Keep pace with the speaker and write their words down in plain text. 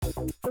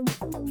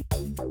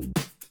Hello,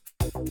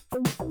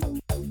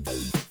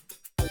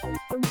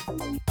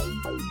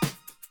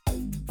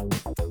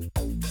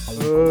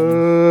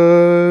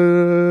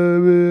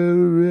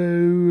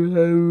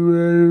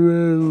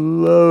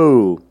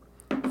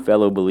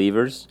 fellow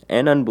believers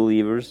and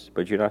unbelievers,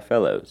 but you're not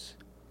fellows.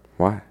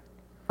 Why?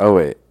 Oh,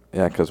 wait.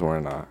 Yeah, because we're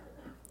not.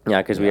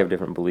 Yeah, because we have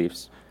different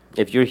beliefs.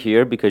 If you're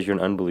here because you're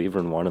an unbeliever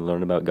and want to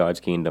learn about God's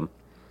kingdom,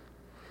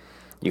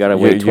 you got to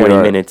wait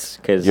 20 minutes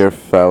because Your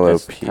fellow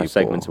that's people. how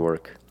segments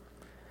work.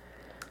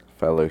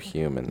 Fellow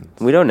humans.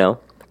 We don't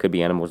know. Could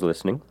be animals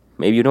listening.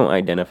 Maybe you don't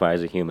identify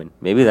as a human.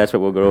 Maybe that's what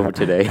we'll go over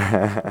today.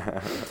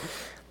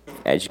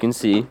 As you can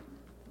see,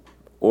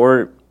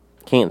 or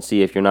can't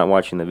see if you're not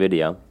watching the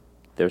video,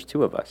 there's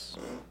two of us.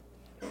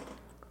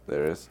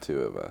 There is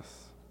two of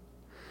us.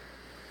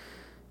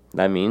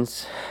 That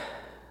means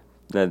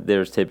that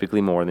there's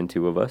typically more than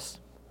two of us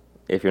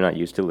if you're not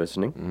used to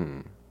listening.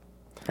 Mm.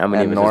 How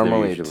many And of us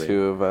normally is there usually?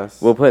 two of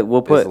us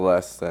We'll put is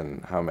less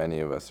than how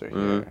many of us are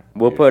here.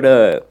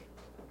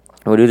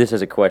 We'll do this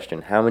as a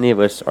question. How many of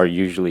us are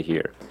usually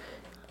here?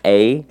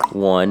 A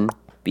 1,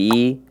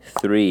 B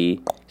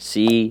 3,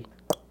 C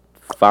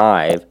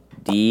 5,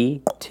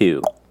 D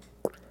 2.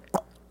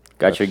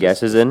 Got your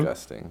guesses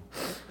disgusting.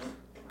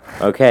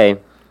 in? Okay.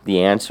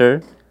 The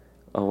answer.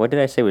 Oh, what did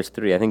I say was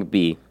 3? I think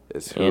B.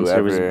 Is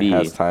Answer was whoever B.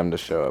 has time to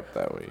show up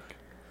that week.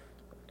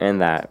 And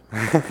that.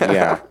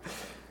 Yeah.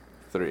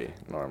 3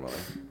 normally,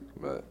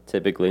 but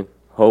Typically.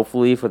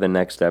 Hopefully for the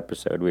next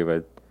episode we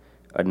have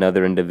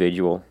another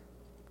individual.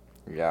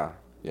 yeah.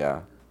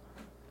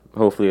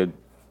 Hopefully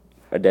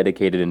a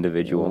dedicated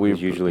individual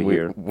who's usually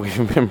here.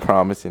 We've been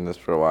promising this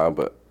for a while,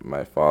 but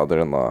my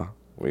father-in-law,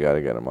 we got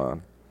to get him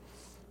on.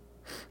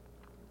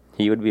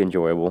 He would be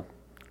enjoyable.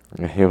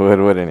 He would,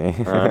 wouldn't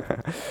he?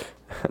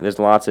 There's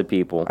lots of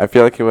people. I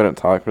feel like he wouldn't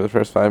talk for the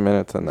first 5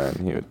 minutes, and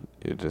then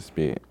he'd just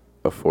be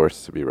a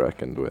force to be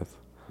reckoned with.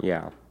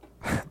 Yeah.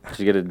 Just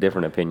get a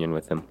different opinion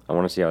with him. I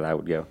want to see how that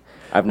would go.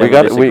 I've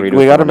never disagreed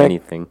with him on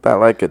anything. That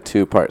like a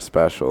 2-part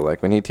special.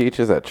 Like when he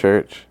teaches at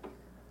church,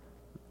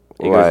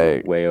 It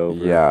goes way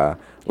over. Yeah.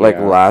 Like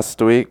Yeah.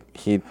 last week,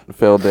 he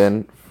filled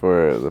in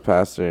for the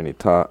pastor and he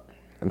taught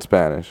in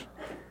Spanish.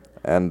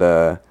 And,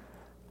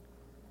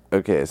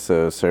 okay,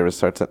 so service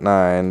starts at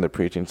 9. The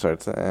preaching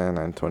starts at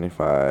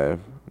 9:25,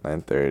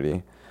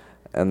 9:30.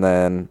 And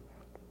then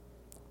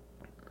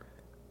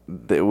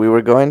we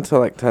were going to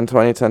like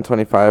 10:20,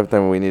 10:25.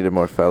 Then we needed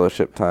more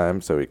fellowship time,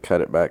 so we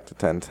cut it back to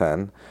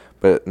 10:10.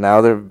 But now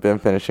they've been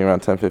finishing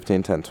around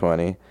 10:15,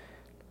 10:20.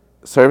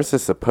 Service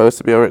is supposed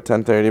to be over at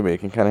 10:30, but you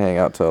can kind of hang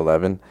out till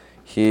 11.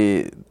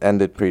 He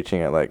ended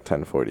preaching at like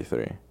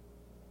 10:43.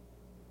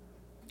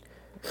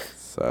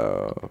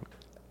 So,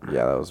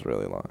 yeah, that was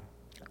really long.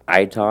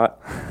 I taught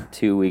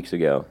 2 weeks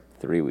ago,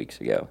 3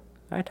 weeks ago.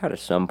 I taught at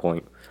some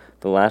point.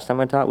 The last time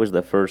I taught was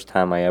the first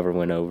time I ever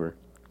went over.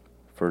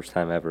 First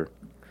time ever.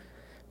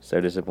 So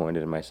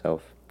disappointed in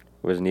myself.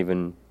 Wasn't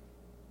even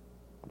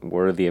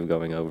worthy of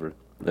going over.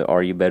 The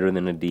Are You Better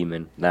Than a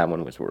Demon? That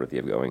one was worthy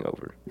of going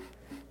over.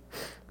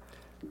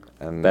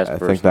 And Best I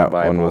verse think in the that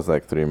one Bible. was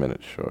like 3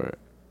 minutes short.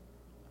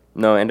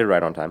 No, it ended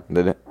right on time.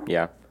 Did it?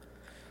 Yeah.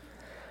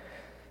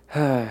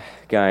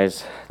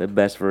 Guys, the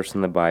best verse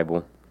in the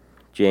Bible,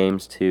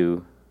 James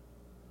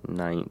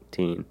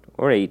 2:19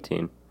 or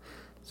 18,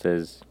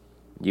 says,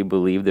 "You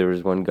believe there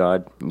is one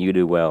God, you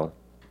do well.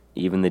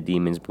 Even the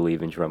demons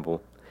believe and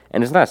tremble."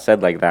 And it's not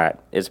said like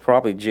that. It's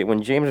probably,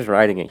 when James was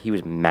writing it, he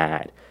was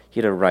mad. He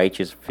had a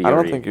righteous fury. I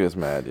don't think he was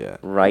mad yet.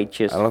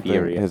 Righteous I don't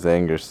fury. think his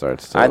anger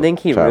starts to. I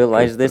think he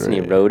realized this and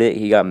he wrote it.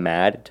 He got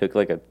mad, took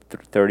like a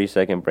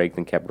 30-second break,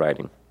 then kept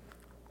writing.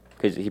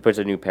 Because he puts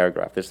a new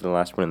paragraph. This is the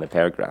last one in the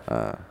paragraph.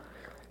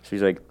 So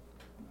he's like,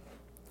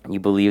 "You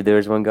believe there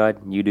is one God?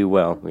 You do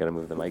well." We gotta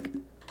move the mic.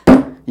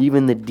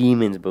 "Even the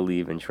demons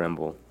believe and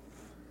tremble."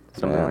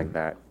 Something like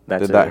that.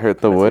 Did that hurt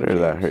the wood or did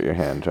that hurt your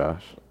hand,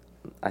 Josh?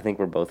 I think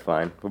we're both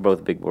fine. We're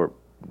both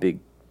big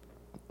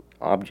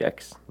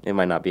objects. It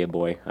might not be a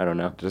boy. I don't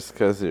know. Just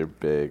because you're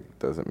big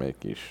doesn't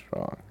make you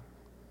strong.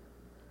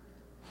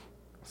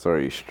 So are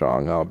you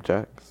strong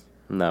objects?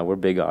 No, we're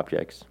big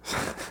objects.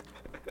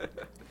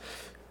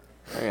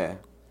 Okay.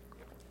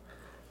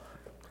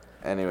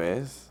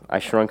 Anyways. I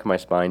shrunk my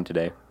spine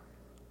today.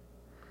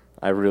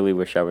 I really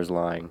wish I was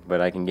lying, but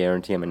I can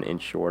guarantee I'm an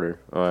inch shorter.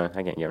 I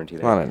can't guarantee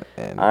that. Not an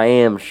inch. I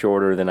am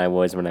shorter than I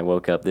was when I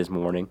woke up this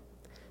morning.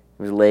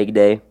 It was leg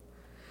day.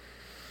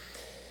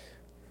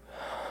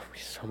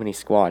 So many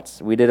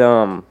squats. We did,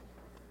 I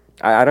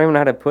don't even know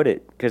how to put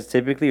it, because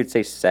typically you'd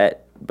say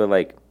set, but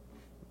like,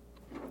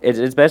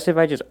 it's best if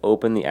I just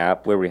open the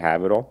app where we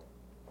have it all.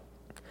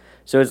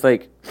 So it's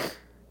like,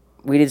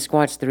 we did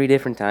squats 3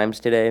 different times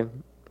today.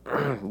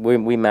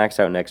 we max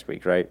out next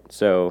week, right?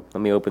 So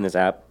let me open this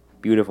app.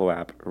 Beautiful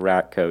app,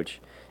 Rat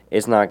Coach.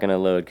 It's not going to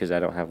load because I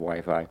don't have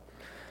Wi-Fi.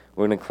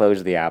 We're going to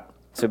close the app.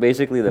 So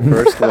basically the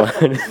first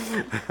one,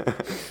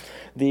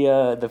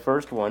 the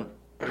first one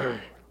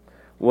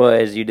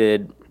was you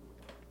did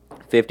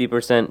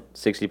 50%, 60%,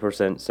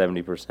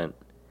 70%,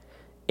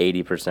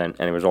 80%,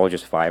 and it was all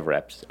just 5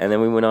 reps. And then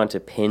we went on to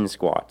pin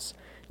squats.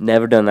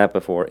 Never done that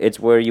before. It's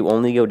where you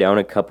only go down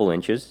a couple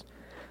inches,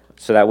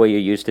 so that way you're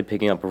used to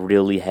picking up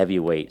really heavy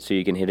weight, so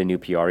you can hit a new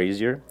PR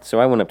easier. So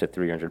I went up to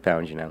 300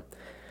 pounds, and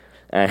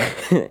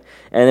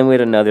then we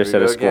had another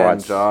set of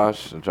squats.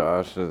 Josh, you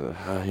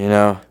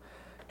know.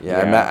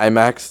 Yeah, Yeah. I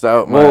maxed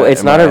out my Well,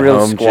 it's not my a real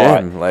home squat.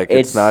 gym. Like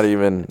it's not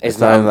even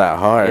that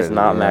hard. It's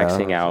not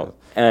maxing out,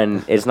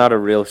 and it's not a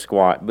real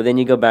squat. But then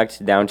you go back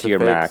down to your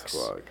max.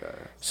 Squat, guys.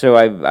 So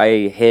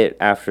I hit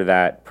after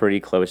that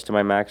pretty close to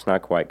my max,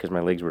 not quite because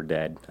my legs were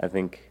dead. I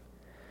think.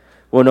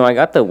 Well, no, I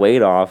got the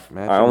weight off.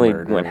 Imagine I only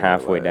murdering went your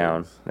halfway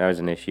down. legs. That was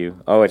an issue.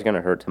 Oh, it's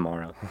gonna hurt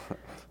tomorrow.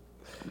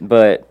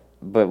 but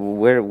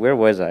where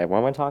was I? Why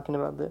am I talking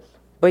about this?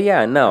 But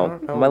yeah, no,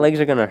 don't know. my legs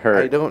are gonna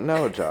hurt. I don't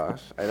know,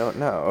 Josh. I don't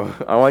know.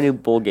 I want to do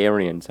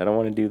Bulgarians. I don't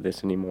want to do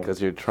this anymore.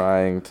 Because you're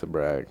trying to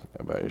brag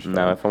about your strength.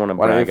 No, if I want to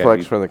Why don't brag, you I'd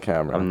flex be- for the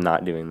camera? I'm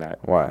not doing that.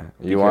 Why?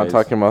 You want to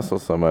Because- talk your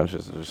muscles so much,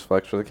 just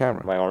flex for the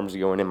camera. My arms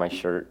going in my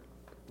shirt.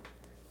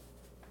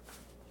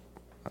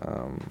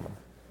 How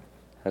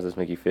does this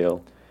make you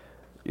feel?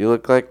 You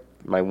look like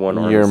My one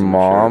arm. your is in my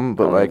mom, shirt.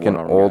 but I'm a like an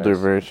one-arm older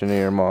guy. version of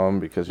your mom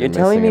because You're you're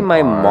telling missing me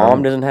an my arm.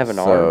 mom doesn't have an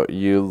So arm?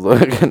 you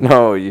look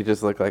no, you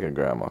just look like a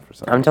grandma for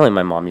something. I'm telling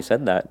my mom you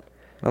said that.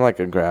 Not like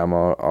a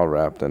grandma all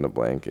wrapped in a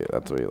blanket.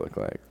 That's what you look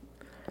like.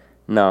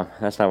 No,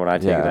 that's not what I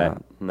take Yeah.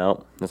 that.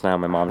 Nope, that's not how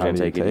my mom's How gonna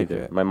do you take it take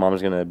either. it? My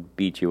mom's gonna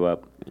beat you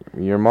up.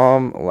 Your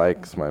mom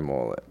likes my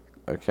mullet.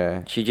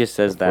 Okay. She just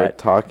says If we're that.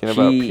 talking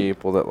about She-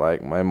 people that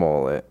like my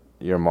mullet,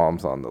 your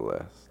mom's on the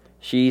list.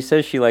 She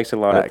says she likes a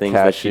lot of That things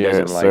that she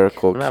cashier doesn't at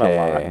Circle like. Not a K.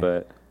 lot,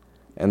 but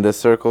And the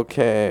Circle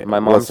K My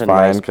was mom's a fine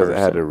nice because it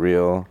had a person.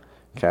 real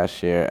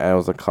cashier and it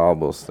was a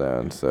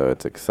cobblestone, so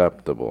it's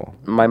acceptable.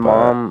 my But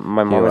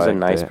mom he is a liked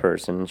nice it.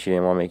 person. She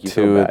didn't want to make you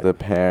feel Two bad. of the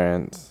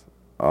parents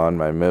on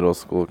my middle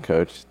school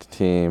coach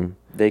team.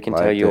 They can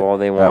tell liked you it. all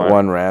they That want.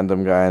 one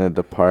random guy in a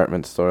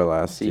department store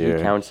last See, he year.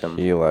 counts 'em.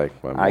 He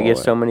liked my mullet. I get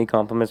so many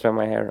compliments about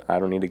my hair. I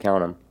don't need to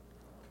count them.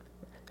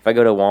 If I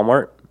go to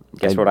Walmart,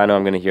 guess what I know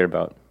I'm gonna hear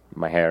about?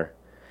 My hair.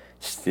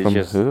 It's From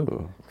just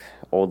who?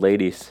 old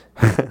ladies.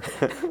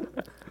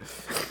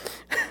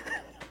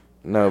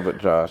 No, but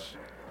Josh,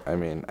 I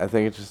mean, I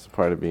think it's just a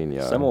part of being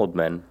young. Some old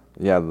men.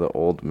 Yeah, the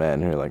old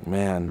men who are like,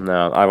 man.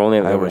 No, I've only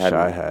I ever wish had,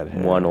 I had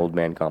hair. one old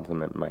man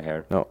compliment my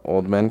hair. No,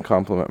 old men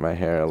compliment my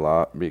hair a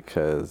lot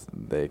because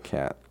they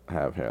can't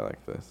have hair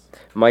like this.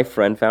 My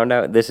friend found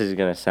out. This is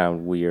gonna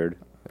sound weird.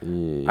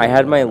 I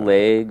had my Yeah.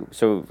 leg.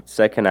 So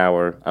second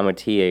hour, I'm a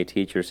TA,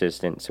 teacher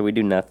assistant. So we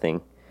do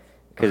nothing,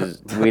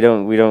 because we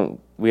don't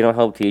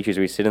help teachers.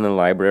 We sit in the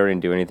library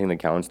and do anything the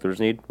counselors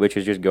need, which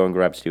is just go and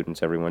grab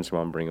students every once in a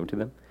while and bring them to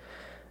them.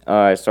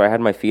 So I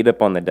had my feet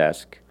up on the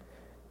desk,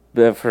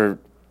 but for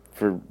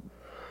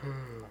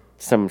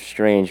some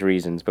strange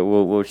reasons. But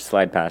we'll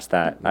slide past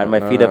that. I had my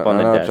feet up on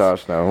the desk.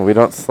 Josh, no, we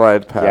don't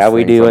slide past. Yeah,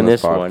 we things do on in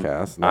this one.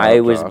 podcast. No, I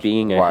was Josh.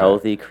 being a Why?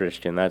 healthy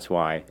Christian. That's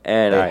why.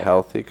 And A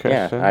healthy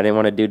Christian? Yeah, I didn't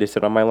want a dude to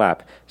sit on my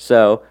lap,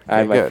 so I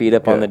had Okay, my good, feet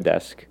up on the good.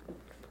 desk,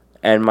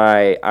 and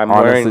I'm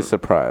Honestly wearing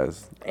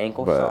surprised.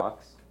 ankle but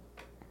socks.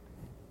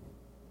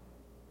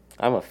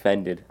 I'm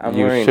offended.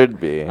 You should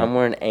be. I'm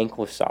wearing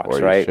ankle socks, Or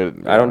you right?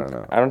 shouldn't be, I I don't. don't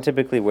know. I don't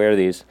typically wear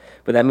these,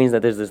 but that means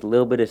that there's this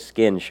little bit of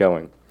skin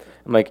showing.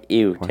 I'm like,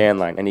 ew, tan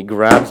line, and he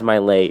grabs my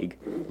leg,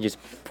 he just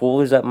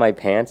pulls up my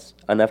pants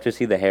enough to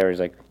see the hair.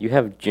 He's like, "You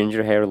have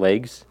ginger hair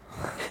legs?"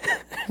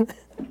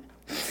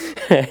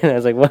 And I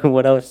was like,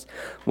 "What else?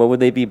 What would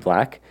they be?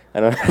 Black? I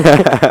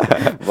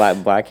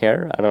don't. Black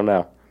hair? I don't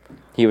know."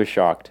 He was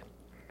shocked.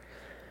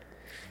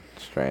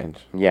 Strange.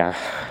 Yeah,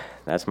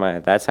 that's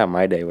how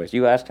my day was.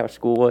 You asked how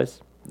school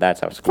was? That's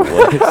how school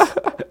was.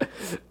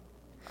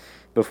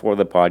 Before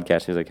the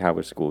podcast, he was like, "How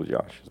was school,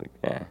 Josh?" I was like,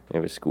 "Yeah, it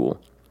was school.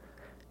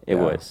 It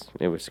Yeah.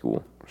 was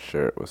school."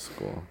 Sure, it was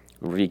school.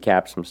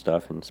 Recap some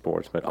stuff in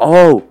sports, but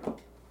oh,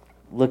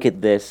 look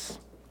at this.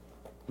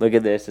 Look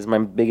at this. This is my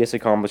biggest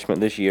accomplishment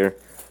this year.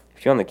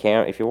 If you're on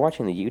the if you're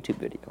watching the YouTube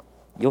video,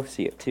 you'll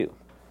see it too.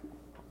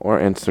 Or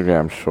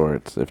Instagram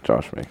Shorts if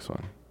Josh makes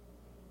one.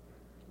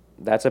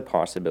 That's a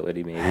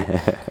possibility, maybe.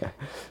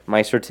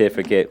 My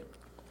certificate.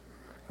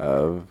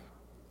 Of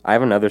I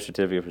have another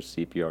certificate for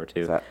CPR too.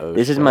 Is that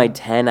This is my OSHA?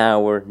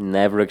 10-hour,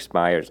 never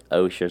expires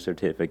OSHA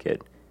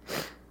certificate.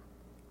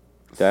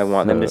 Do I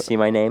want them to So, see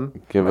my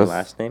name? give My us-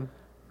 last name?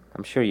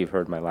 I'm sure you've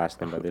heard my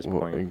last name by this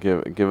point.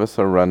 give us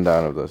a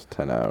rundown of those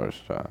 10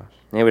 hours, Josh.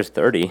 It was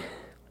 30.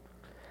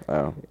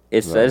 Oh.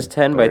 It says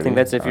 10, but I think 30?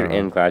 that's if you're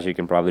in class, you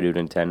can probably do it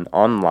in 10.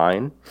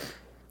 Online,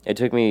 it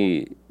took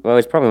me, well,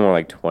 it's probably more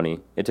like 20.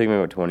 It took me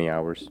about 20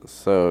 hours.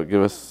 So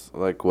give us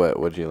like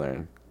what'd you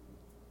learn?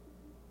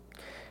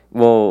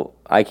 Well,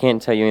 I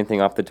can't tell you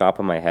anything off the top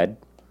of my head,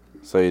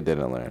 So you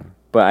didn't learn.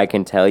 but I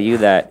can tell you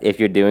that if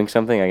you're doing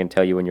something, I can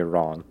tell you when you're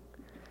wrong.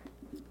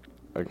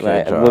 Okay,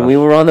 Like, Josh. when we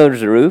were on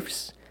those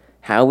roofs,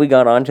 how we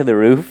got onto the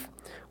roof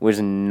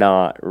was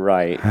not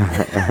right.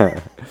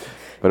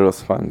 But it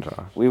was fun,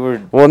 Josh. We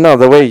were Well, no,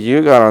 the way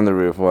you got on the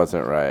roof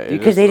wasn't right. You're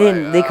because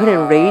just they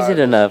couldn't raise it just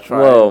enough.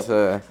 trying Whoa.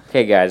 to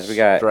Okay, guys, we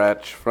got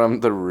stretch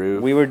from the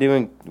roof. we were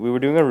doing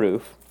a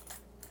roof,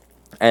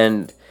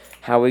 and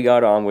how we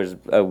got on was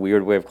a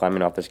weird way of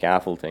climbing off the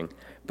scaffolding.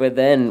 But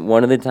then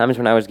one of the times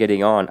when I was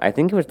getting on, I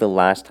think it was the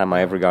last time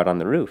I ever got on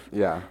the roof.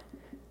 Yeah.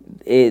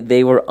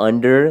 They were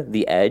under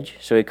the edge,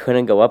 so it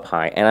couldn't go up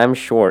high. And I'm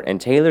short, and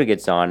Taylor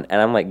gets on,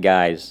 and I'm like,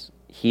 guys,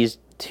 he's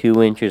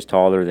 2 inches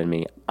taller than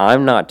me.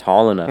 I'm not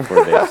tall enough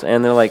for this.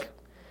 And they're like,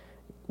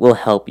 we'll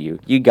help you.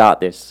 You got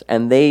this.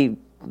 And they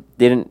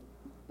didn't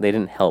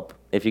help.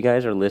 If you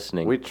guys are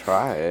listening, We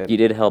tried. you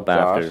did help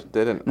Josh after.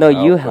 didn't. No,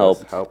 you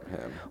help us helped.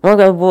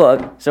 Help him.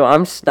 Well, so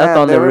I'm stuck Man,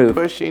 on they the were roof.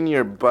 pushing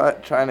your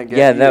butt, trying to get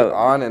Yeah, you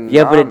on and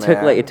yeah, but on, it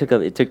took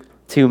man. it took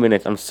 2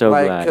 minutes. I'm so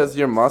like glad. because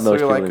your muscles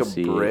most are like people a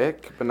see it.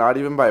 brick, but not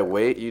even by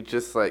weight. You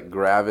just like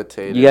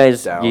gravitated. You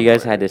guys had to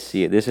downwards.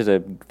 see it. This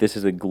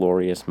is a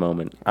glorious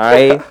moment.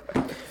 I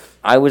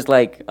was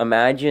like,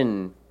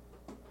 imagine.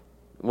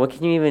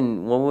 What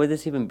would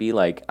this even be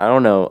like? I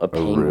don't know. A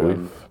penguin.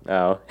 roof.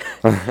 Oh,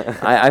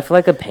 I feel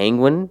like a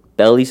penguin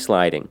belly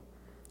sliding,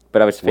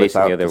 but I was facing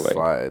Without the other the way.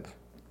 slide.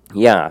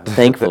 Yeah,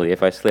 thankfully,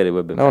 if I slid, it would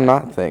have been. No, bad.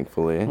 not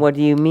thankfully. What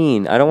do you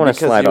mean? I don't want to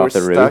Because slide you off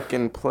the were roof. stuck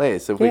in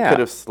place. If we Yeah. could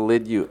have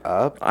slid you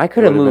up, I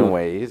could have it would moved. been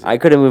way easier. I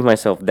could have moved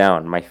myself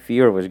down. My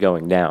fear was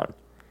going down,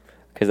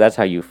 because that's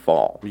how you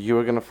fall. You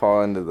were gonna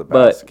fall into the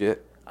But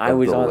basket. I of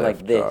was the on lift,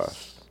 like this.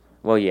 Josh.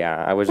 Well,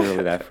 yeah, I wasn't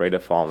really that afraid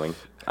of falling.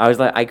 I was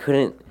like, I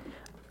couldn't.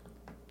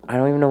 I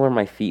don't even know where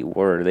my feet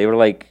were. They were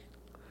like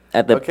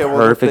at the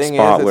perfect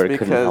spot where it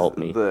couldn't help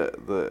me.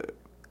 The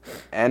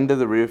end of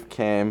the roof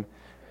came,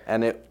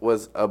 and it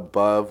was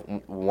above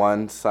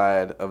one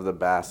side of the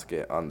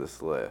basket on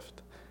this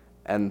lift,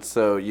 and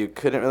so you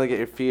couldn't really get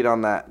your feet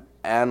on that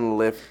and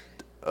lift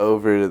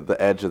over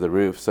the edge of the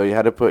roof. So you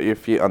had to put your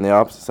feet on the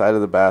opposite side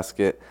of the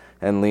basket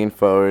and lean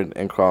forward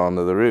and crawl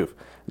onto the roof.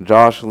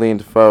 Josh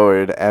leaned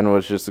forward and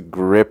was just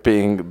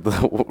gripping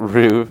the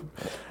roof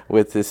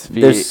with his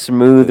feet. The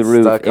smooth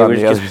roof. stuck It on was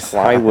the other just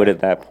plywood side.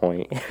 at that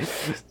point.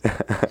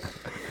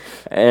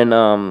 And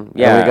Yeah,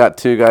 yeah. we got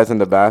two guys in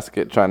the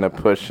basket trying to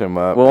push him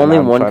up. Well, and only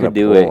I'm one trying could to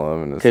do pull it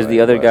him, and it's because the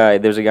like, other what? guy,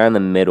 there's a guy in the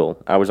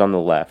middle. I was on the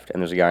left,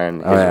 and there's a guy on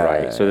his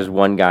right. yeah, So there's yeah.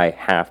 one guy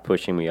half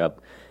pushing me up,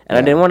 and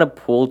I Yeah. didn't want to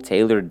pull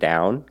Taylor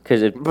down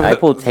because if I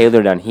pulled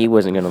Taylor down, he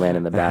wasn't gonna land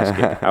in the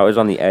basket. I was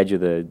on the edge of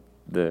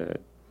the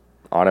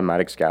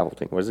automatic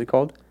scaffolding. What is it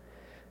called?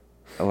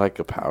 Like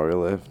a power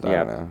lift. I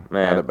Yeah, don't know.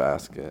 man. Not a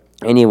basket.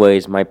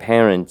 Anyways, my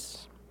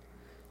parents,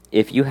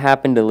 if you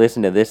happen to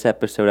listen to this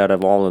episode out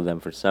of all of them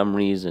for some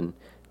reason,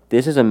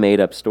 this is a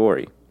made-up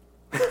story.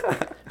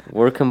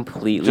 We're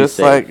completely Just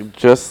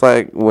safe.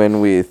 like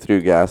when we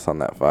threw gas on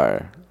that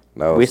fire.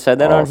 That We was said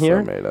that on also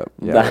here? Made up.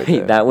 Yeah, we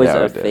did. that was Yeah,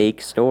 a we did.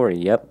 fake story.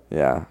 Yep.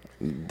 Yeah.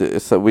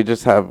 So we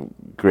just have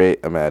great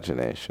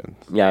imagination.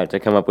 Yeah, to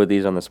come up with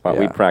these on the spot,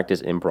 we Yeah.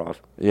 practice improv.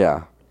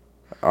 Yeah.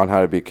 On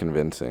how to be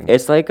convincing.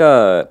 It's like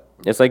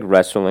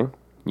wrestling.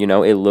 You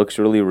know, it looks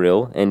really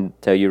real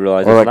until you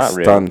realize Or it's like not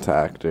real. stunt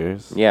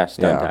actors. Yeah,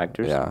 stunt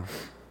actors. Yeah.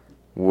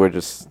 We're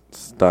just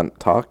stunt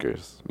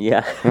talkers.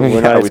 Yeah, Yeah,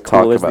 we're not as we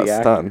cool talk as about the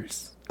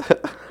actors.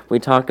 We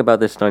talk about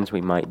the stunts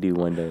we might do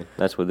one day.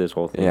 That's what this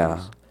whole thing Yeah.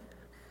 is.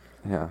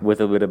 Yeah. With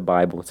a bit of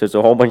Bible. So it's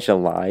a whole bunch of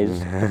lies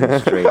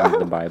straight into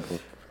the Bible.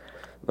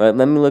 But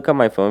let me look on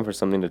my phone for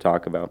something to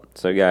talk about.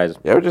 So, guys,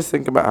 You ever just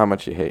think about how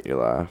much you hate your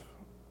laugh?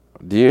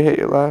 Do you hate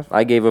your laugh?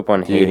 I gave up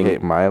on Do you hating.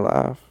 hate my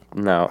laugh?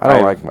 No, I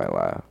don't like my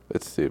laugh.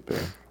 It's stupid.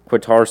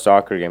 Qatar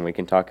soccer game. We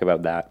can talk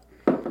about that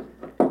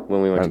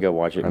when we went to go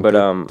watch it. Aren't But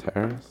they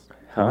terrorists?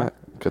 huh? What?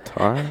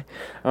 Qatar?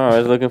 Oh, I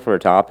was looking for a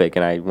topic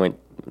and I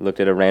looked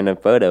at a random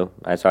photo.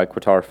 I saw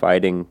Qatar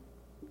fighting.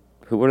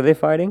 Who were they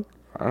fighting?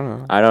 I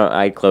don't know.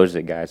 I closed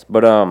it, guys.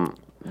 But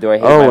do I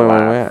hate Oh, my when we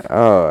laugh? went.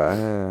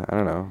 Oh, I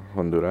don't know.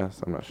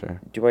 Honduras. I'm not sure.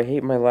 Do I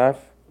hate my laugh?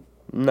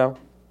 No.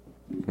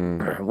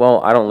 Hmm.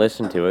 Well, I don't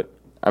listen to it.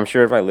 I'm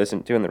sure if I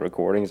listened to it in the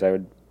recordings, I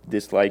would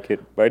dislike it.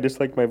 But I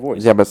dislike my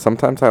voice. Yeah, but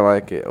sometimes I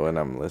like it when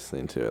I'm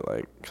listening to it,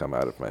 like, come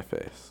out of my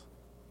face.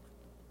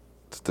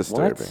 It's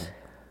disturbing.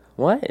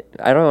 What?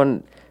 I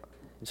don't.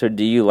 So,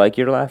 do you like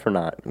your laugh or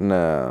not?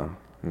 No.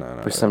 No.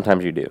 But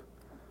sometimes you do.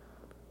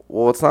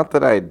 Well, it's not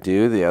that I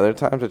do the other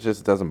times. It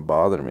just doesn't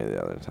bother me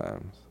the other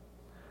times.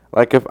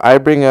 Like, if I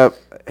bring up,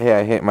 hey,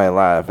 I hate my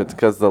laugh, it's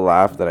because the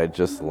laugh that I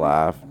just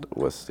laughed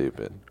was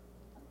stupid.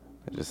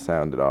 It just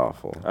sounded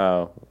awful.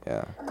 Oh,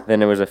 Yeah.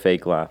 then it was a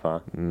fake laugh, huh?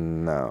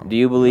 No. Do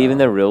you believe in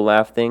the real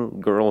laugh thing?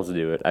 Girls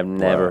do it. I've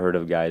never What? heard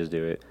of guys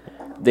do it.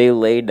 They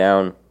lay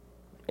down.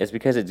 It's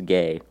because it's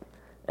gay.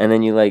 And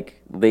then you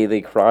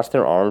they cross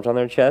their arms on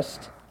their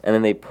chest and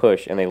then they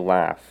push and they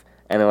laugh.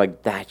 And they're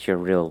like, that's your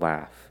real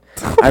laugh.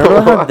 I don't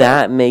know how What?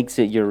 that makes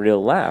it your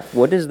real laugh.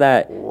 What is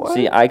that? See,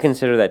 What? I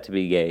consider that to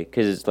be gay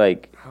because it's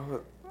like,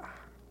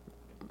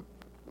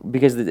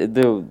 because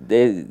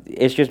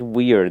it's just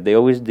weird. They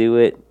always do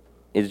it.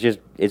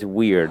 It's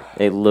weird.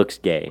 It looks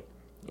gay.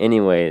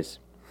 Anyways,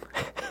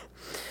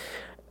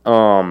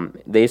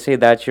 they say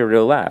that's your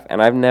real laugh,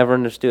 and I've never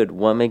understood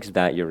what makes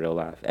that your real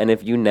laugh. And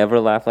if you never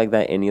laugh like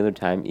that any other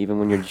time, even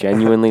when you're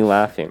genuinely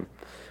laughing,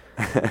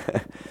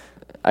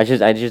 I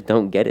just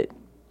don't get it.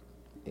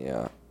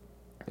 Yeah.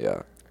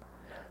 Yeah.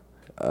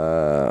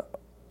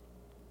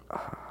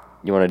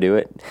 You want to do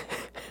it?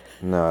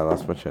 No, I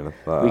lost my train of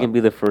thought. We can be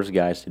the first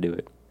guys to do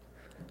it.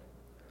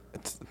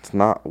 It's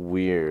not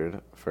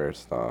weird,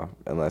 first off,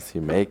 unless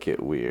you make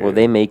it weird. Well,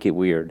 they make it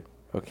weird.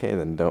 Okay,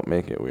 then don't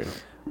make it weird.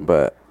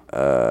 But,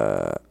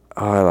 oh,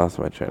 I lost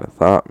my train of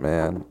thought,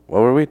 man. What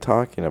were we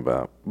talking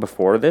about?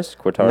 Before this,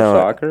 Qatar No,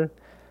 soccer.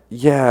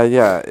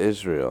 Yeah,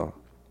 Israel.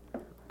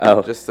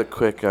 Oh, Just a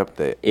quick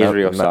update.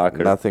 Israel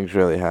soccer. Nothing's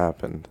really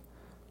happened.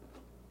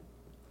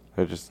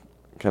 They're just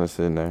kind of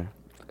sitting there,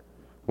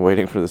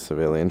 waiting for the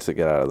civilians to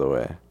get out of the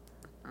way.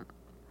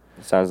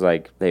 sounds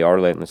like they are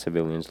letting the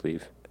civilians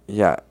leave.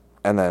 Yeah,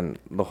 and then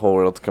the whole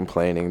world's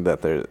complaining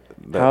that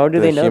How do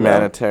they know that?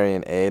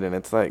 humanitarian aid, and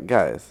it's like,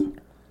 guys,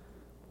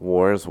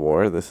 war is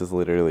war. This is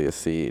literally a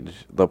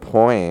siege. The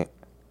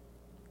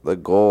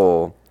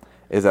goal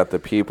is that the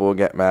people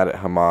get mad at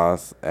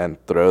Hamas and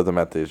throw them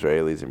at the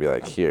Israelis and be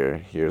like,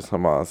 here's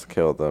Hamas,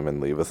 kill them and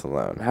leave us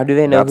alone. How do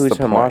they know That's who's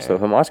the Hamas, point.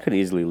 though? Hamas could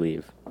easily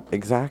leave.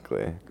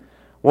 Exactly.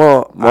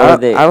 Well, Well, I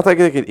they- don't think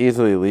they could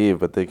easily leave,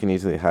 but they can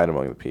easily hide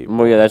among the people.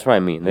 Well, yeah, that's what I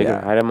mean. They Yeah.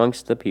 can hide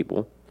amongst the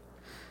people.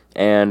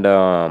 And,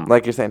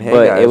 Like you're saying, hey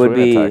but guys, it would we're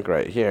gonna be- attack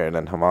right here, and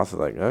then Hamas is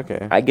like,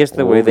 okay. I guess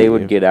the we'll way they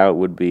would leave. get out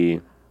would be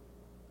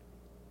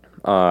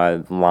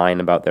lying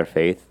about their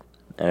faith.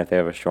 And if they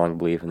have a strong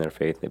belief in their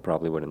faith, they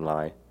probably wouldn't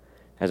lie.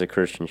 As a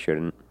Christian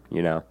shouldn't,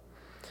 you know.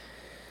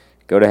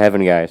 Go to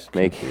heaven, guys.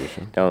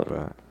 Confusion,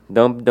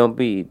 Don't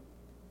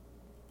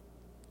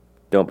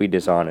be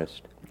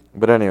dishonest.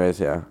 But anyways,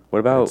 yeah. What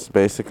about It's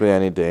basically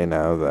any day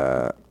now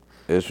that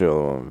Israel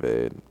will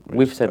invade.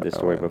 we've said this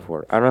story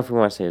before. I don't know if we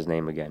want to say his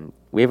name again.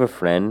 We have a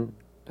friend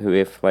who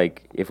if we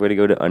were to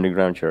go to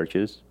underground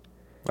churches,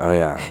 Oh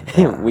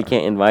yeah. we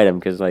can't invite him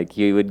because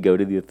he would go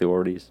to the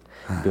authorities,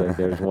 be like,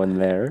 "There's one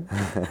there."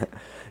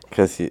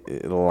 Because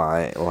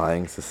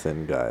lying's a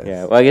sin, guys.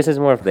 Yeah. Well, I guess it's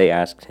more if they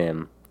asked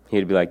him,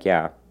 he'd be like,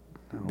 "Yeah,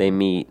 they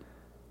meet."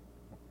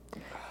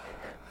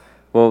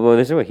 Well,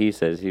 this is what he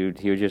says. He would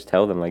just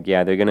tell them like,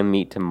 "Yeah, they're gonna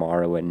meet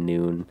tomorrow at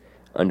noon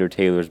under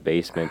Taylor's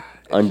basement,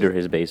 under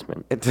his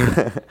basement."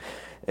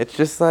 It's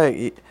just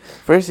like,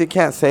 first you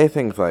can't say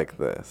things like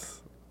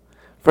this.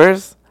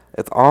 First,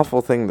 it's an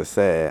awful thing to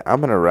say.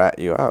 I'm gonna rat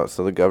you out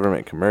so the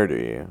government can murder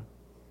you.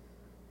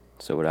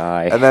 So would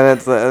I. And then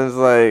it's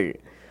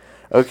like,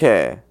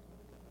 okay,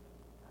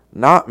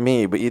 not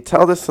me, but you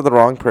tell this to the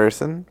wrong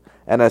person,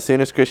 and as soon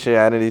as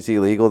Christianity is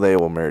illegal, they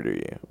will murder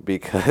you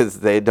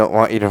because they don't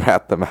want you to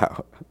rat them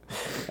out.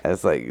 And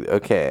it's like,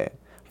 okay,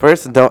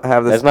 first, don't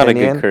have this That's not a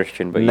opinion. good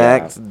Christian, but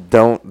Next, yeah.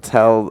 don't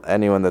tell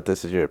anyone that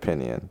this is your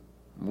opinion.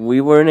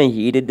 We were in a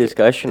heated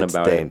discussion It's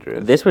about dangerous.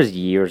 it. This was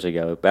years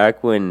ago,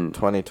 back when.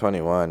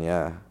 2021,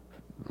 yeah.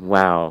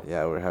 Wow.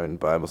 Yeah, we're having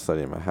Bible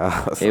study in my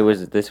house.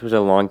 This was a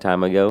long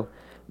time ago.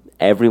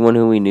 Everyone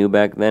who we knew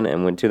back then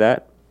and went to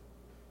that,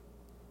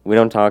 we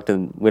don't talk to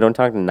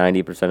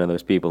 90% of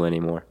those people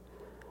anymore.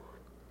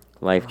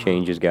 Life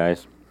changes,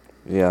 guys.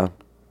 Yeah.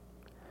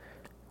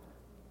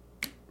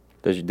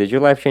 Did your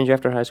life change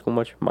after high school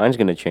much? Mine's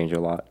gonna change a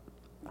lot.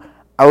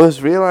 I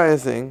was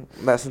realizing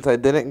that since I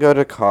didn't go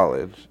to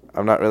college,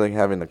 I'm not really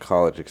having the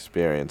college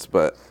experience,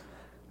 but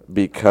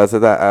because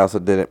of that, I also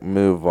didn't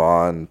move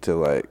on to,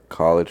 like,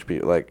 college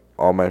people. Like,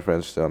 all my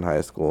friends still in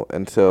high school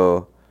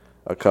until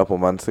a couple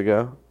months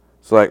ago.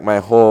 So, like, my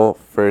whole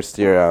first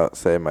year out,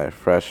 say my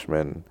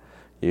freshman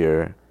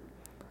year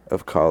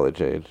of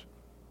college age.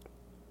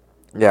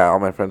 Yeah, all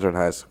my friends are in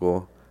high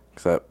school,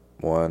 except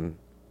one.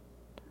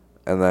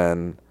 And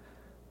then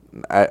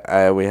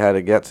we had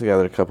a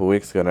get-together a couple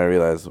weeks ago, and I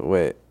realized,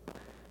 wait,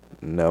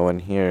 no one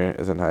here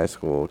is in high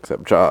school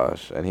except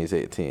Josh, and he's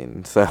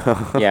 18. So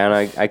Yeah, and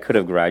I could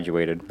have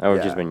graduated. I would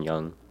have Yeah. just been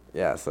young.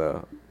 yeah,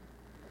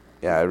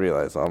 I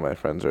realized all my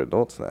friends are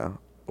adults now.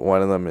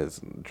 One of them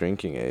is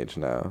drinking age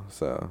now,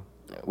 so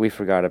We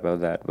forgot about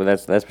that, but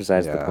that's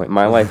besides the Yeah. point.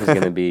 My life's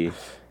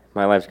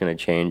gonna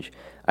change.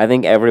 I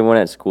think everyone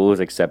at school has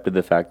accepted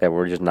the fact that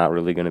we're just not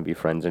really gonna be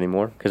friends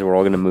anymore because we're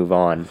all gonna move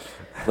on.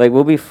 Like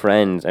we'll be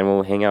friends and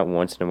we'll hang out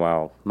once in a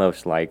while,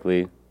 most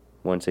likely,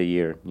 once a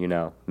year.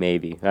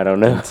 Maybe I don't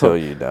know. until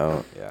you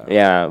don't. Yeah.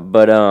 Yeah,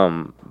 but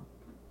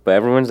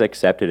everyone's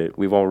accepted it.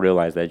 We've all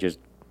realized that just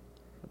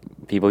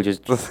people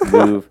just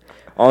move.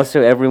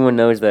 Also, everyone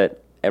knows that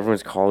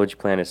everyone's college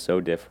plan is so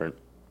different.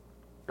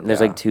 There's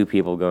Yeah. like two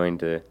people going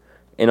to,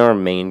 in our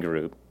main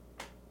group.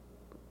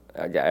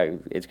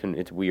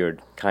 It's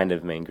weird, kind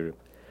of main group.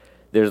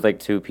 There's like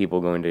two people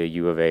going to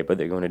U of A, but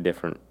they're going to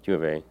different U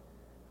of A.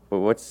 But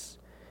what's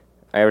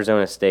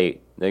Arizona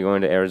State? They're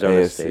going to Arizona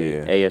ASU.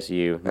 State,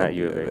 ASU, not And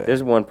U of U of A. A.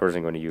 There's one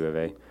person going to U of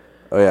A.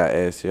 Oh yeah,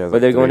 ASU has. But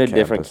like they're going 3 to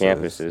different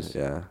campuses.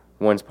 Yeah.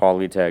 One's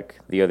Polytech,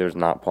 the other's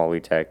not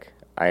Polytech.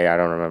 I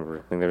don't remember.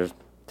 I think there's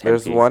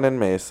There's Tempe. one in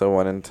Mesa,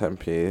 one in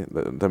Tempe.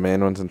 The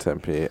main one's in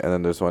Tempe, and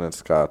then there's one in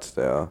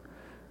Scottsdale.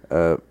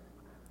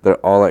 They're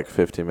all like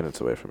 15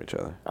 minutes away from each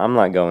other. I'm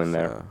not going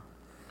there, So,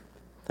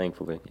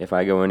 thankfully. If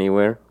I go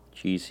anywhere,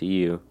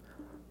 GCU,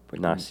 but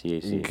not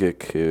CAC.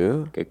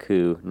 Gaku.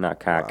 Gaku, not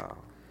CAC. Wow.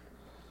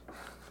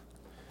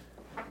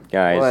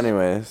 Guys, Well,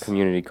 anyways.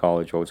 community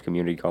college holds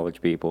community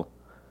college people.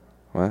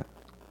 What?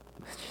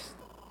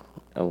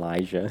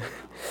 Elijah.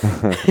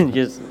 And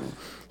just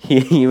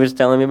he was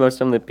telling me about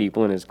some of the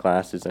people in his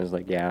classes, and I was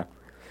like, yeah,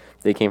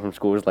 they came from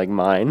schools like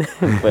mine,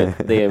 but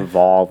they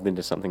evolved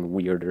into something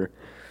weirder.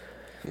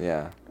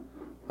 Yeah.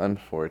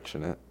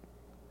 Unfortunate.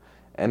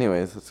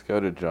 Anyways, let's go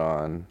to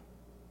John.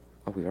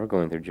 Oh, we are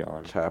going through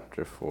John.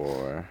 Chapter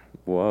 4.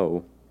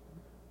 Whoa.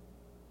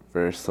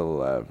 Verse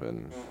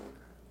 11.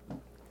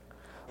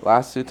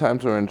 Last 2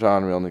 times we were in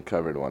John, we only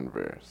covered 1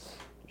 verse.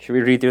 Should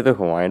we read through the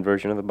Hawaiian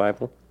version of the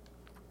Bible?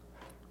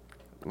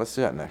 Let's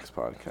do that next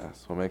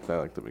podcast. We'll make that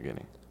like the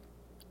beginning.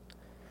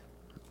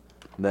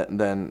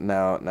 Then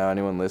now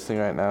anyone listening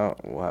right now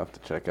will have to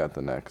check out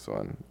the next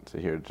one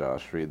to hear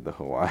Josh read the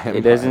Hawaiian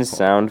It doesn't Bible.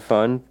 sound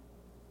fun,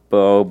 but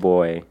oh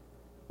boy.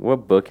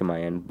 What book am I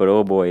in? But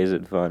oh boy, is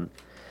it fun.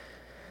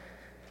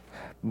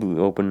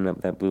 Opening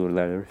up that blue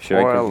letter. Should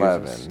I confuse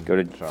us? 4:11, Go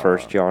to John. 1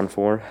 John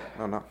 4?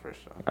 No, not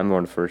First John. I'm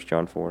going to 1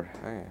 John 4.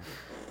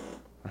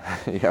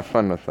 Okay. You have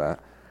fun with that.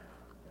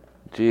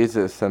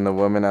 Jesus and the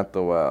woman at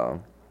the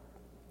well.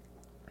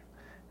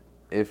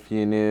 If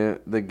you knew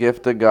the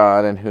gift of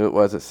God and who it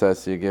was that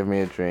says to you, give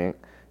me a drink,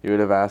 you would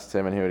have asked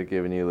him and he would have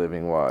given you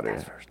living water.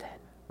 That's verse 10.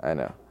 I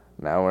know.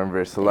 Now we're in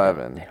verse They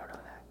 11. don't know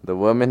that. The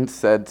woman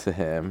said to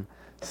him,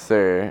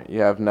 Sir,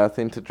 you have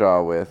nothing to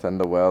draw with, and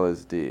the well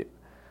is deep.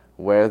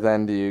 Where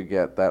then do you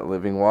get that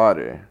living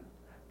water?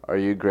 Are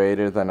you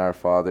greater than our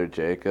father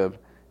Jacob,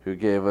 who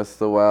gave us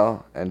the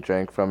well and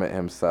drank from it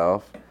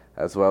himself,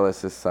 as well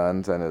as his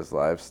sons and his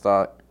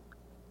livestock?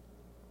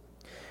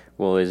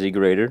 Well, is he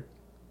greater?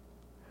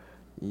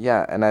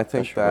 Yeah, and I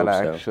think sure that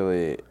hope so.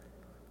 actually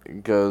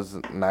goes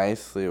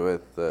nicely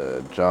with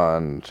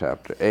John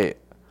chapter 8,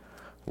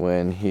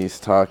 when he's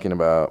talking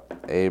about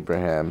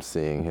Abraham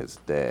seeing his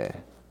day.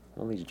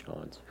 All these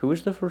Johns. Who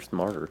was the first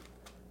martyr?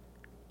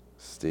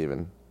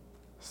 Stephen.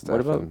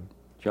 What about Stephen.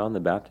 John the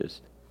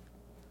Baptist?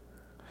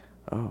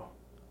 Oh.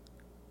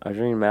 I was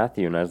reading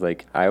Matthew, and I was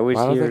like, I always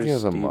I don't hear think he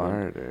was a Stephen.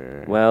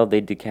 martyr. Well,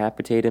 they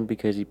decapitate him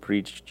because he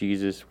preached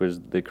Jesus was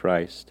the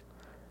Christ.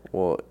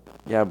 Well,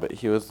 yeah, but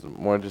he was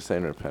more just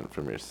saying repent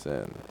from your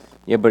sins.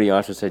 Yeah, but he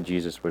also said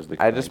Jesus was the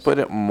Christ. I just put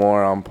it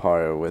more on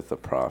par with the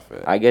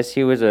prophet. I guess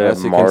he was a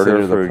Unless you martyr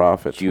consider the for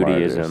prophets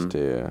Judaism. martyrs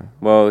too.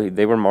 Well,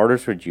 they were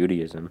martyrs for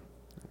Judaism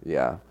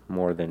Yeah.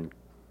 more than.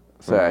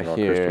 So more than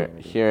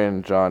Christianity. here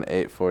in John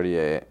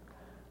 8:48,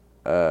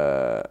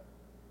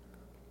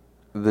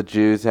 the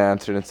Jews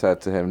answered and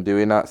said to him, Do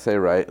we not say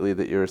rightly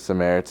that you're a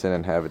Samaritan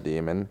and have a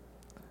demon?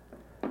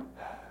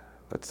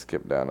 Let's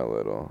skip down a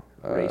little.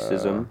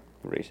 Racism.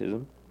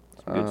 Racism.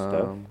 Some good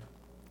stuff.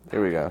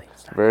 Here we go.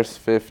 Verse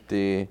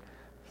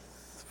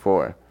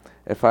 54.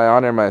 If I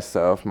honor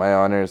myself, my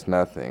honor is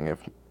nothing.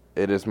 If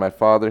it is my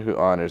Father who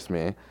honors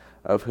me,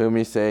 of whom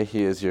you say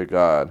he is your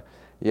God.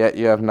 Yet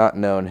you have not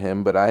known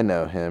him, but I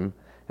know him.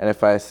 And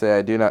if I say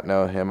I do not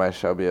know him, I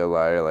shall be a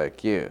liar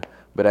like you.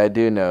 But I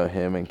do know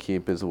him and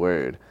keep his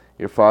word.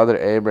 Your father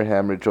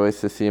Abraham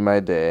rejoiced to see my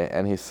day,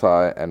 and he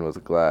saw it and was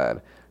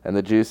glad. And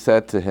the Jews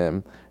said to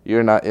him, You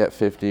are not yet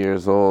 50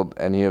 years old,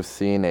 and you have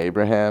seen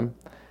Abraham?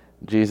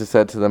 Jesus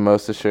said to them,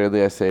 Most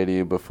assuredly I say to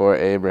you, before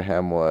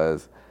Abraham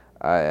was,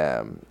 I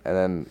am. And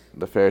then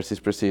the Pharisees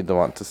proceed to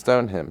want to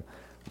stone him.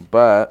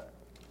 But,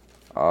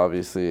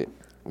 obviously,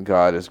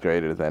 God is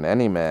greater than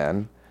any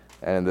man,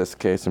 and in this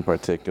case in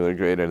particular,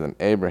 greater than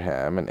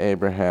Abraham. And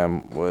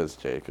Abraham was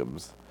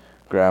Jacob's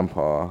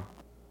grandpa,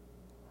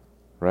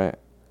 right?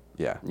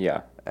 Yeah.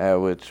 Yeah.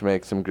 Which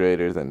makes him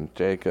greater than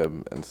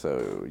Jacob. And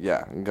so,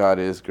 yeah, God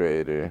is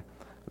greater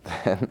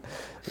than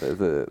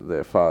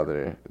their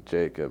father,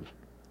 Jacob.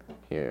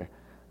 Here.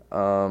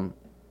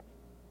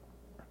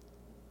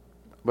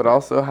 But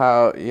also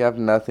how you have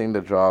nothing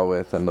to draw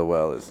with and the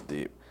well is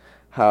deep.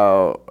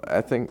 How,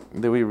 I think,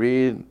 did we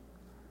read,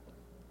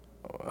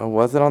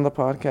 was it on the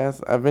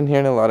podcast? I've been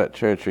hearing a lot at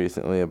church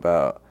recently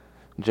about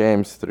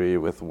James 3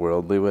 with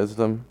worldly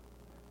wisdom.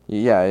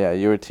 Yeah,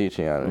 you were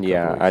teaching on it.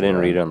 Yeah, I didn't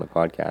read it on the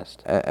podcast.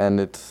 And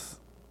it's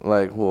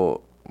like,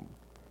 well,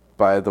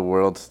 by the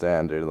world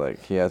standard,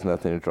 like, he has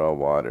nothing to draw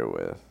water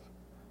with.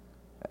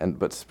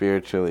 But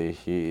spiritually,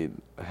 he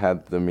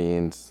had the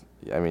means.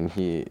 I mean,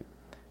 he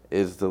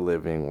is the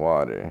living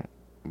water,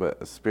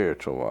 but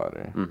spiritual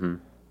water. Mm-hmm.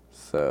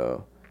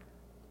 So,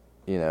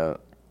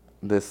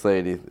 this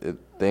lady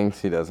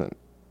thinks he doesn't.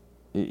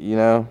 You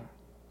know,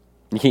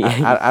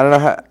 I don't know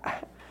how.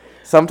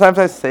 Sometimes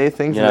I say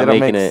things and they don't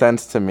make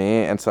sense to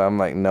me, and so I'm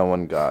like, no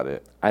one got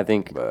it. I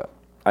think But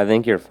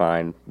you're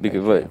fine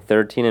because Thank you.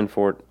 13 and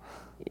 14.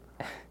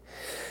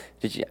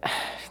 Did you?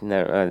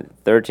 No,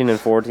 13 and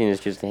 14 is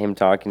just him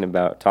talking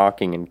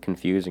and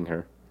confusing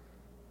her.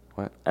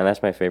 What? And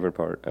that's my favorite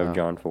part of Oh.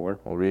 John 4.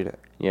 we'll read it.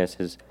 Yes,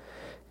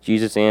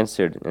 Jesus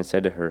answered and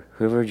said to her,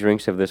 Whoever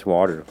drinks of this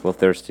water will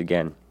thirst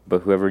again,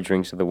 but whoever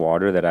drinks of the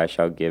water that I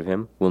shall give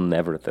him will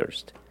never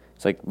thirst.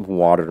 It's like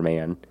water,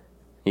 man.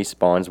 He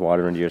spawns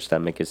water into your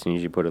stomach as soon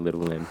as you put a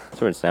little in.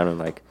 That's what it sounded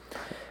like.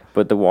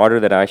 But the water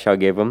that I shall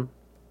give him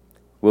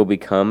will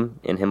become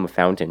in him a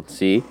fountain,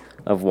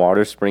 of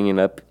water springing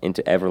up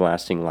into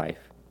everlasting life.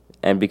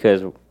 And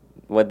because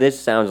what this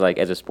sounds like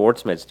as a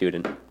sports med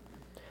student,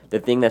 The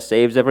thing that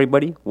saves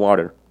everybody,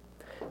 water.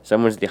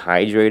 Someone's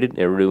dehydrated,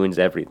 it ruins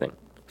everything.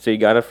 So you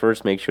gotta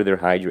first make sure they're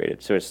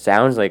hydrated. So it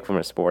sounds like, from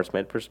a sports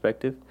med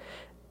perspective,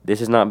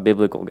 this is not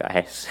biblical,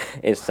 guys.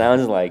 It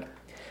sounds like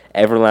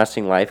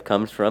everlasting life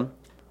comes from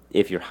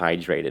if you're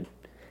hydrated.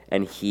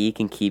 And he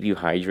can keep you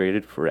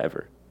hydrated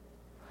forever.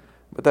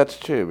 But that's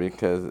true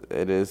because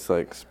it is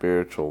like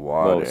spiritual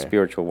water. Well,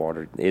 spiritual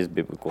water is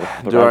biblical.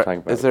 But I'm talking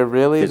about is there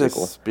really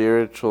physical. the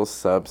spiritual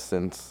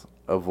substance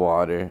of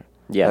water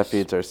Yes. that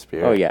feeds our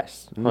spirit? Oh,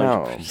 yes.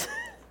 No. 100%.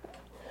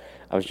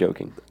 I was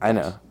joking. I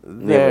know.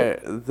 They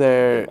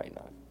They're might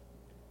not.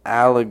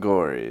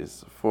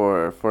 allegories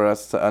for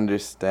us to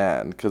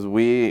understand because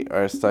we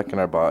are stuck in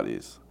our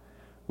bodies.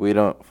 We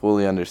don't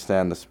fully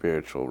understand the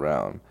spiritual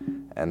realm.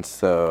 And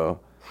so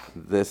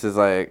this is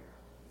like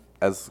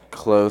as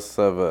close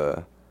of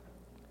a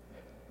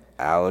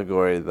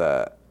allegory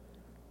that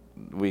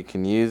we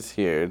can use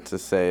here to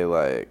say,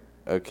 like,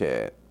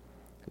 okay,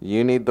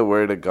 you need the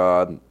word of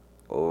God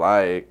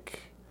like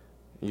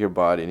your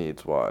body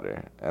needs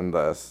water, and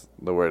thus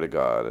the word of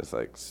God is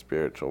like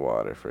spiritual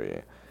water for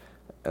you.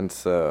 And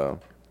so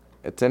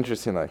it's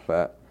interesting like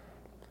that.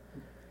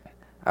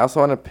 I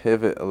also want to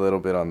pivot a little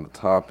bit on the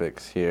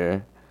topics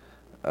here.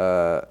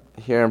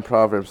 Here in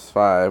Proverbs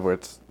 5, where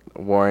it's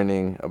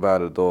warning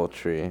about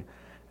adultery,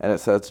 and it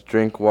says,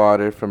 drink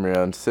water from your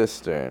own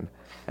cistern,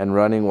 and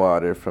running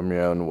water from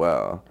your own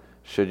well.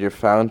 Should your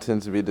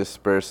fountains be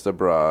dispersed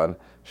abroad,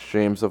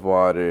 streams of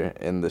water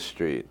in the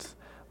streets,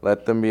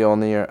 let them be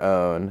only your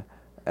own,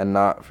 and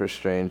not for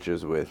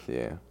strangers with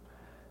you.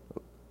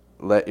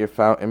 Let your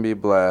fountain be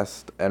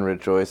blessed, and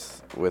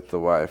rejoice with the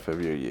wife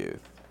of your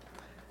youth.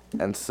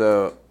 And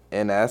so,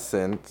 in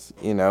essence,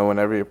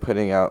 whenever you're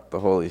putting out the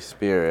Holy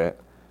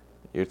Spirit,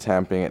 you're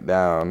tamping it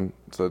down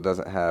so it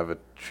doesn't have a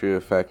true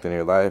effect in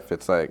your life.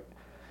 It's like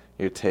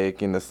you're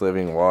taking this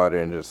living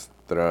water and just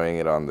throwing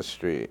it on the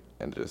street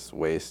and just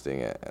wasting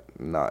it,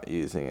 not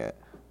using it.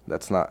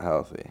 That's not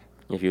healthy.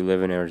 If you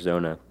live in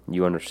Arizona,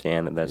 you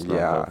understand that that's not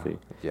healthy.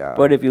 Yeah.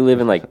 But if you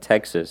live in, like,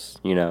 Texas,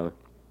 you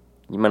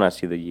might not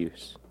see the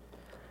use.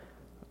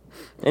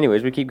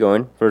 Anyways, we keep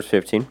going. Verse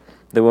 15.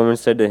 The woman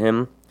said to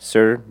him,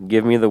 Sir,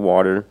 give me the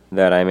water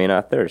that I may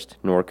not thirst,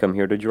 nor come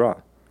here to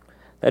draw.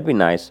 That'd be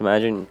nice.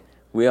 Imagine,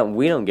 we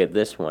don't get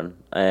this one.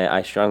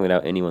 I strongly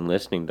doubt anyone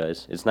listening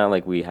does. It's not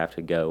like we have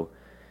to go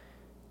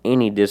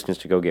any distance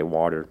to go get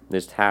water.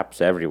 There's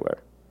taps everywhere.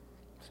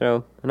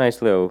 So, a nice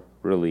little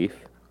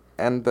relief.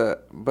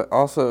 But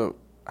also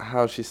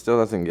how she still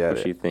doesn't get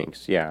it. She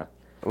thinks, yeah.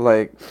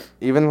 Like,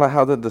 even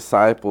how the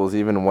disciples,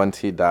 even once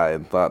he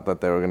died, thought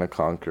that they were going to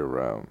conquer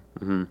Rome.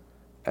 Mm-hmm.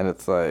 And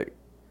it's like,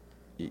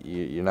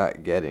 you're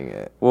not getting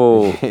it.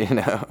 Whoa.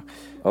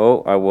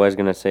 Oh, I was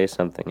going to say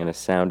something, and it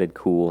sounded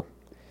cool.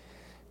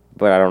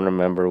 But I don't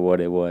remember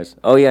what it was.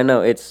 Oh, yeah,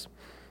 no, it's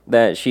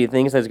that she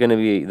thinks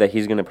that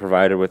he's going to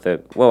provide her with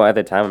at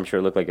the time, I'm sure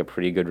it looked like a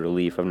pretty good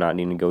relief of not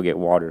needing to go get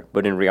water.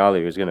 But in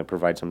reality, it was going to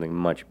provide something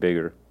much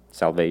bigger,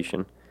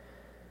 salvation.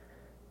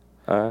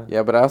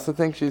 Yeah, but I also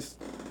think she's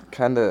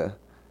kind of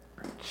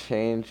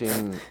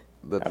changing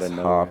the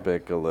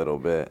topic a little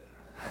bit.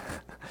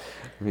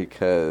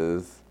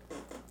 Because,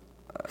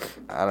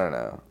 I don't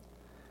know.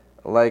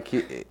 Like,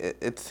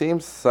 it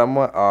seems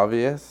somewhat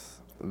obvious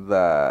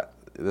that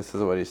this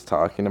is what he's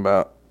talking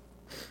about,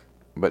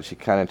 but she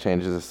kind of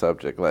changes the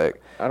subject.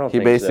 Like, I don't he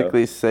think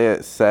basically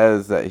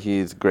says that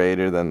he's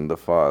greater than the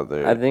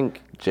father, I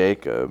think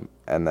Jacob,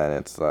 and then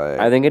it's like...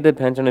 I think it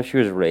depends on if she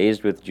was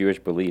raised with Jewish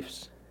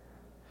beliefs.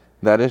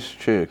 That is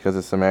true, because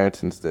the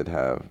Samaritans did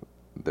have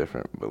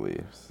different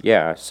beliefs.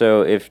 Yeah,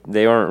 so if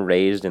they aren't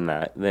raised in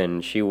that,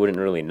 then she wouldn't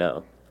really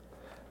know.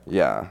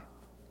 Yeah.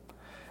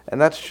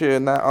 And that's true,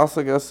 and that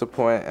also goes to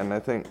point, and I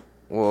think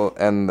we'll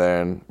end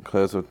there and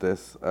close with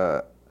this.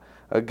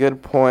 A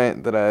good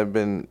point that I've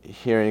been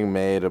hearing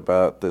made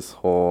about this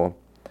whole,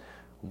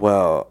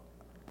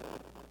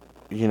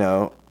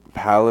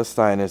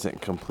 Palestine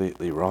isn't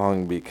completely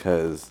wrong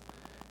because,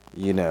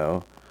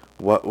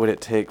 what would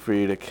it take for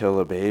you to kill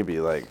a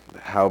baby? Like,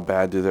 how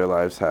bad do their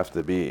lives have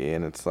to be?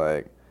 And it's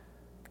like,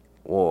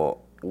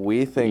 well,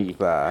 we think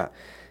that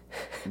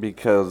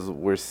because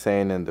we're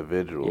sane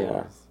individuals.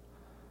 Yeah.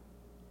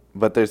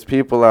 But there's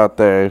people out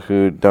there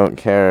who don't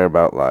care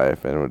about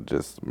life and would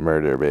just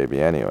murder a baby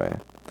anyway.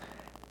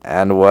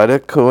 And what a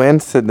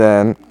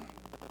coincidence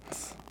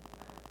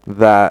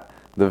that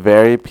the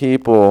very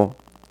people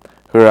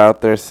who are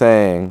out there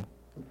saying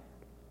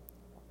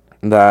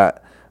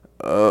that,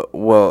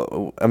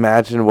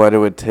 imagine what it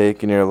would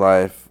take in your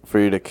life for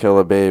you to kill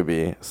a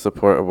baby,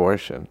 support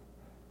abortion.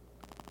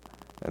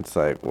 It's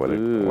like, what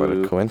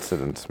a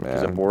coincidence, man.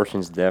 Because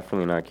abortion's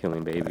definitely not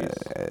killing babies.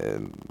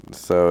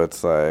 So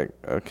it's like,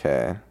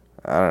 okay,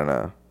 I don't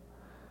know.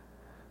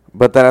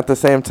 But then at the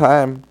same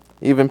time,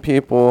 even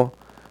people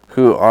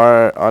who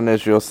are on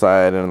Israel's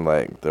side and,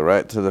 like, the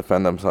right to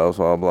defend themselves,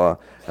 blah, blah,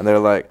 and they're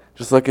like,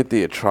 just look at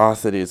the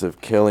atrocities of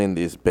killing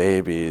these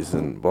babies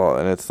and blah,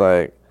 and it's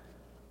like,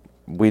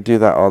 we do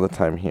that all the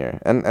time here.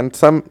 And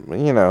some,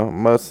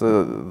 most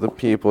of the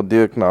people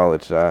do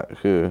acknowledge that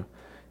who,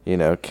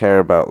 care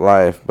about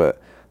life,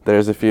 but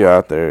there's a few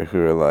out there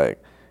who are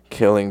like,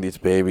 killing these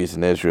babies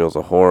in Israel is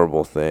a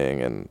horrible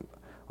thing, and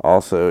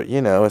also, a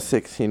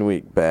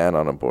 16-week ban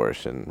on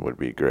abortion would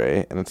be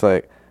great. And it's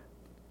like,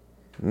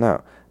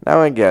 no.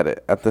 Now I get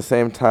it. At the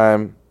same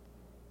time,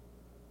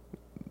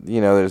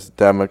 there's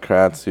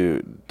Democrats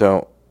who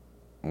don't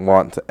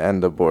want to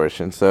end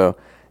abortion. So,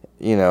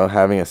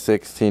 having a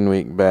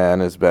 16-week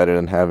ban is better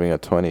than having a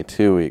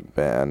 22-week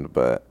ban,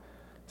 but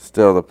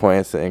still the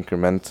point is to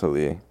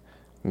incrementally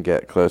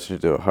get closer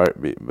to a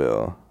heartbeat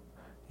bill,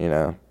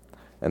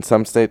 And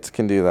some states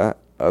can do that.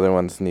 Other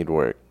ones need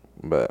work.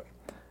 But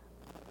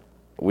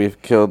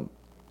we've killed,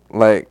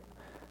 I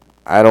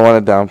don't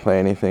want to downplay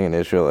anything in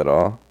Israel at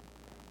all,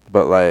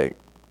 but,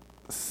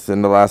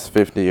 in the last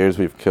 50 years,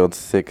 we've killed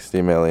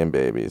 60 million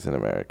babies in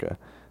America.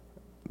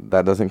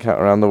 That doesn't count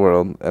around the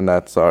world, and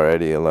that's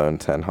already alone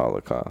 10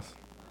 Holocausts.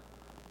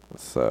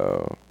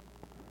 So,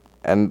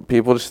 and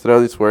people just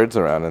throw these words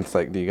around, and it's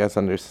like, do you guys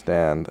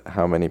understand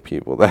how many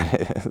people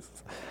that is?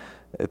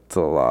 It's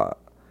a lot.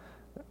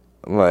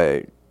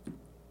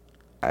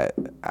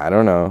 I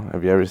don't know.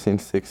 Have you ever seen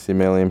 60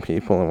 million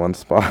people in one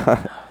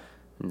spot?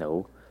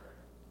 No.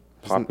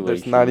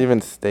 There's not even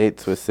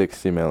states with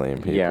 60 million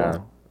people. Yeah.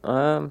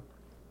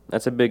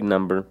 That's a big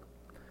number.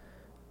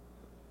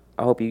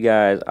 I hope you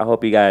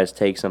guys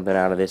take something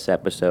out of this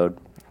episode.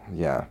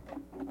 Yeah.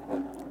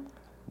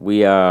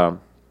 We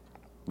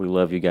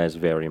love you guys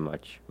very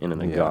much in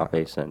an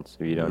agape sense.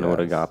 If you don't know what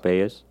agape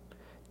is,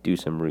 do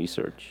some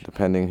research.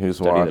 Depending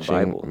who's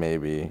watching,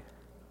 maybe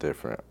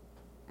different.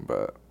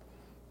 But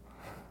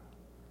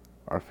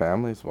our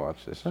families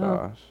watch this,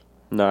 Josh.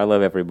 No, I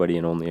love everybody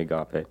in only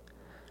agape.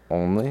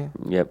 Only?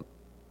 Yep.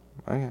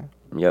 Okay.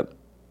 Yep.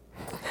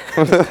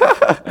 All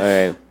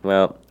right.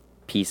 Well,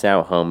 peace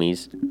out,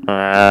 homies.